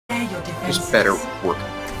just better work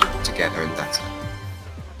together, and that's it.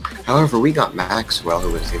 However, we got Maxwell,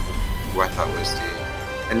 who I thought was the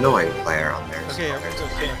annoying player on there. Okay,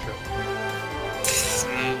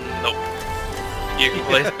 nope. You can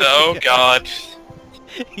play. Oh God.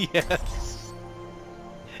 Yes.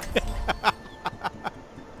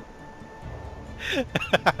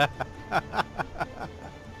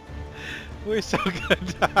 We're so gonna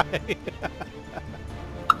die.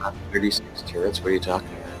 36 turrets. What are you talking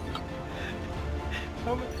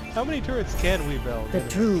about? How many turrets can we build? The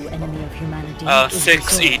true enemy of humanity.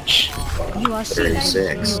 6 each. You are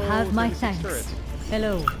 36. You have my thanks.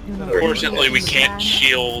 Hello. Unfortunately, we can't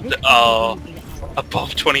shield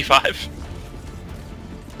above 25.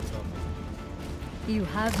 You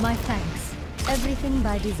have my thanks. Everything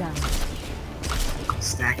by design.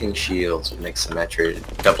 Stacking shields would make Symmetra,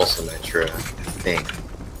 double Symmetra, a thing.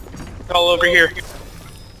 All over here.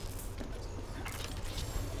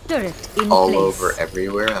 Turret in All place. over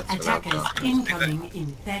everywhere. That's what I'm talking. Incoming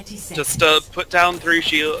in 30 seconds. Just put down 3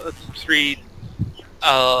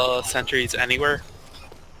 sentries anywhere.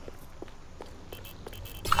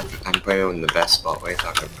 I'm putting them in the best spot. What are you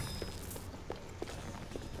talking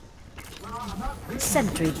about?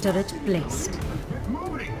 Sentry turret placed.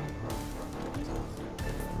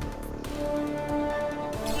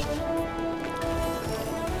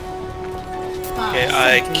 Okay,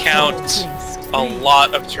 I count a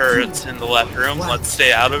lot of turrets in the left room. Let's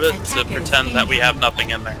stay out of it to pretend that we have nothing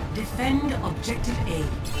in there. Defend objective A.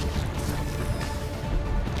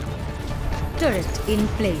 Turret in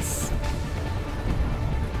place.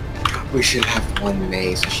 We should have one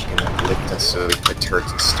maze so she can uplift us so we put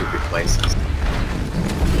turrets in stupid places.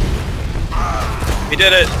 We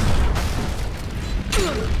did it!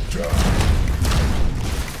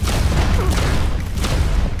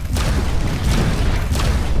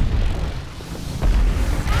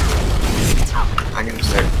 I'm gonna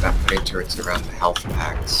start putting turrets around the health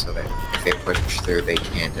packs so that if they push through, they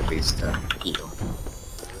can't at least heal.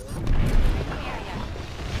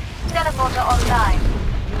 Teleporter online.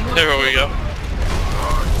 There we go.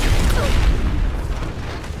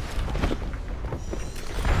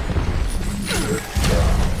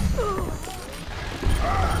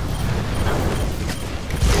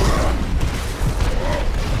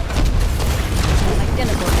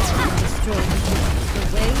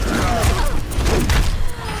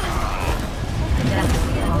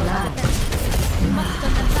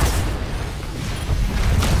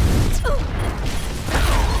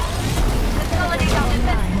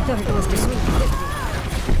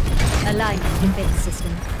 Alignment defense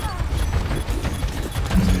system.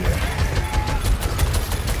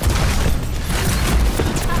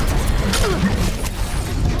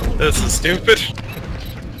 This is stupid.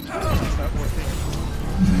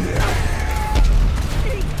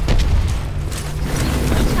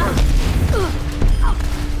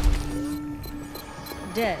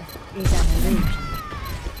 Death is an illusion.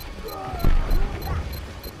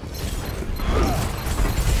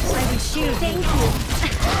 I will shield. Thank you.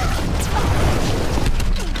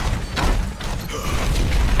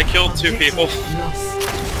 I killed 2 people.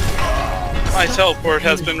 My teleport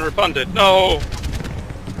has been refunded. No!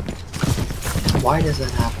 Why does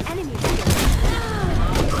that happen?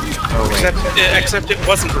 Oh wait. Except it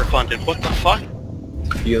wasn't refunded. What the fuck?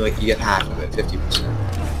 You get half of it, 50%.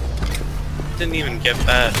 Didn't even get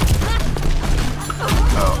that.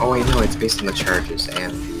 Oh wait, no, it's based on the charges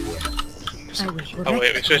and the... Oh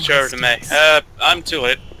wait, we switched over to May. I'm too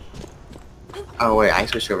late. Oh wait, I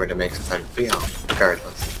switched over to May since I'm,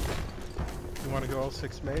 regardless. You want to go all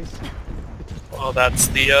 6 maze? Well, that's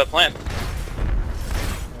the plan.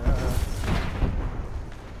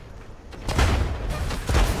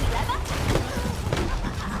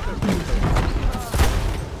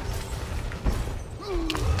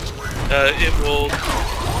 It will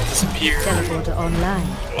disappear. Teleporter online.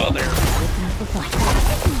 Well, there.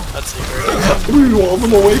 Let's see where We wall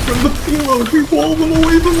them away from the payload! We wall them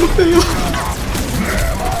away from the payload!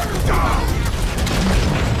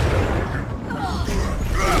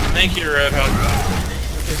 Thank you, Roadhog.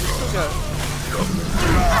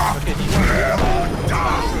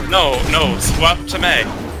 No, swap to May.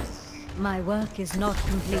 My work is not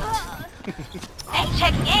complete. Hey,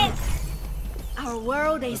 check in! Our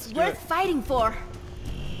world is worth fighting for.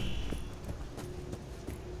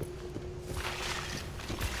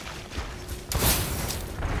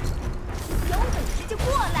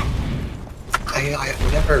 I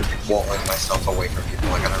never walling myself away from people.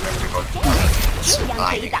 I gotta remember to go surviving.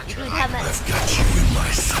 I've got you in my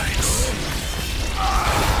sights.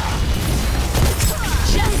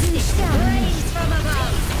 Justice rays from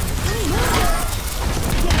above.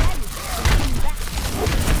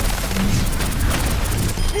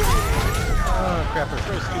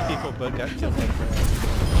 those two people, but got killed by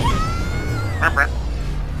crab.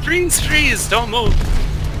 Trees, don't move.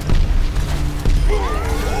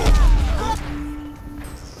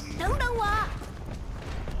 Don't know what.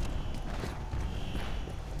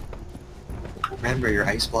 Remember, your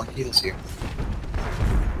ice block heals you.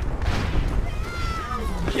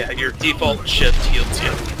 Yeah, your default shift heals you.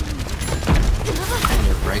 And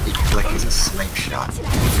your right click is a snipe shot.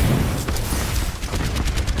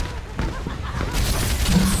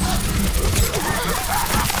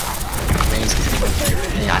 Amazing.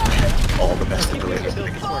 Hey, I had all the best abilities.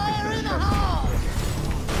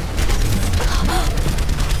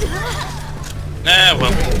 Nah,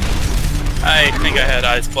 well. I think I had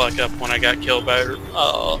ice block up when I got killed by This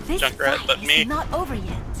Junkrat, fight but is me. not over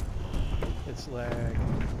yet. It's lag.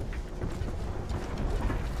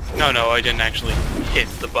 No, I didn't actually hit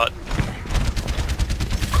the button.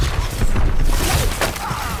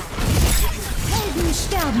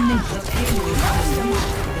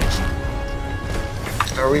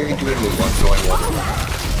 Are we doing move one going one?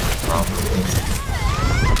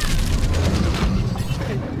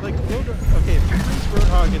 Okay, like, okay, if you freeze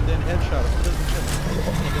Roadhog and then headshot him, it doesn't kill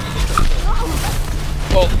him.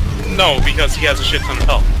 Well, no, because he has a shit ton of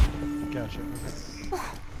health. Gotcha. Okay.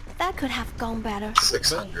 That could have gone better.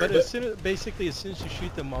 600. But as soon as, basically, as soon as you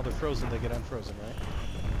shoot them while they're frozen, they get unfrozen, right?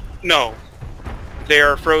 No. They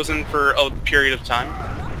are frozen for a period of time,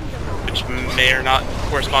 which may or not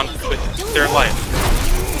correspond with their life.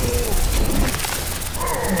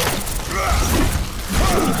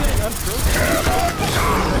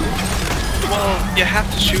 Well, you have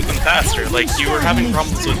to shoot them faster. Like, you were having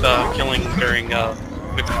problems with killing during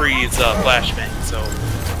McCree's flashbang, so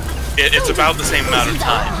it's about the same amount of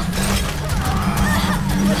time.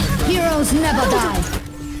 Heroes never die.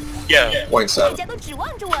 Yeah. 0.7. 大家都指望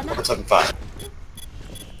着我呢。 175.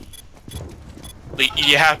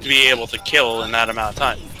 You have to be able to kill in that amount of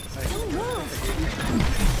time.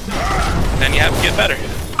 Then you have to get better.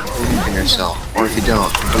 Believe in yourself. Or if you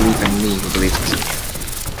don't, believe in me who believes in you.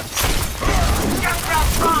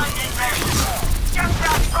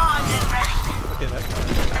 Okay, that.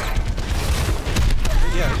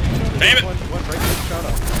 Yeah. Damn it. One right shot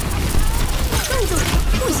off.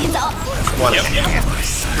 不许走 One. Yep.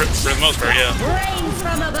 For the most part, yeah. Rain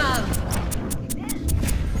from above.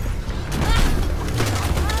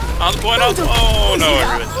 On the point of... Oh no,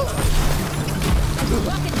 everybody.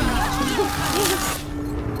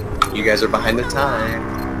 You guys are behind the time.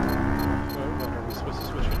 What, are we supposed to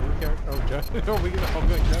switch a new character? Oh, Jeff. Are we gonna all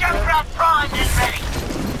going Junkrat?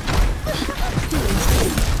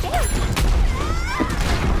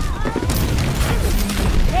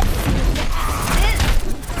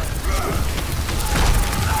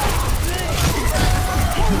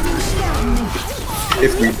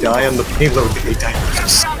 If we die on the payload, they die with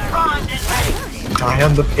us. Die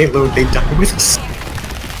on the payload, they die with us.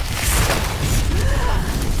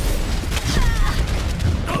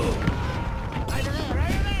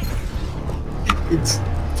 It's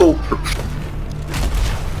foolproof.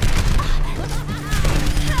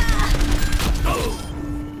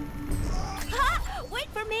 Wait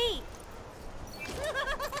for me.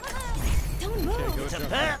 Don't move. Okay, go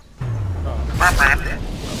Junkrat.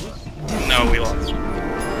 No, we lost.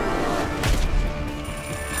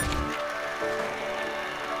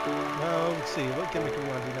 Well, let's see. What gimmick do we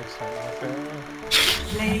want to do next time?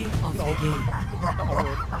 Play of the game.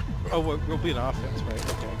 Oh, we'll be an offense, right?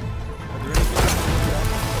 Okay. Are there anything?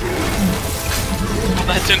 Well,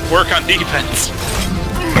 that didn't work on defense.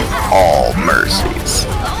 All mercies.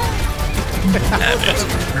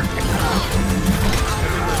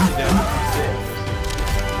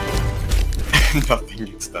 Nothing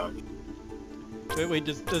gets done. Wait,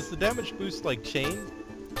 does the damage boost like chain?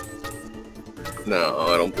 No,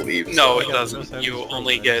 I don't believe so. No, it doesn't. You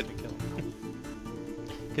only get...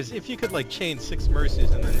 Because if you could like chain 6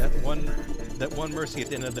 mercies and then that one mercy at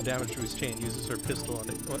the end of the damage boost chain uses her pistol on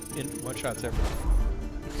it, in one shots everything.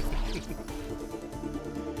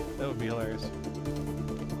 That would be hilarious.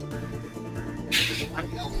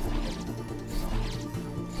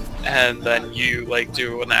 And then you like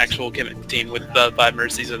do an actual gimmick team with the 5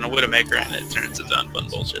 mercies and a Widowmaker, and it turns into unfun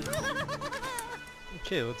bullshit.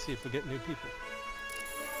 Okay, let's see if we get new people.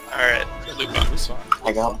 Alright, loot box.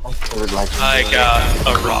 I got my third life. I got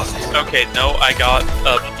a rock. Okay, no, I got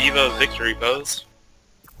a Diva victory pose.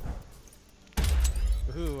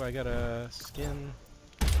 Ooh, I got a skin.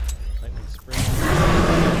 Lightning spray.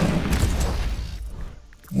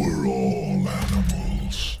 We're all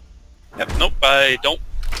animals. Yep, nope, I don't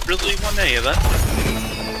really want any of that.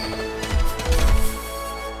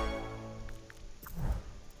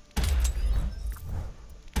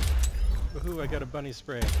 Woohoo! I got a bunny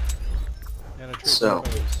spray. And a trade So-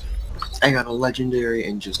 pose. I got a legendary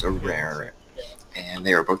and just a rare, and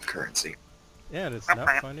they are both currency. And it's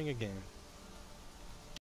not finding a game.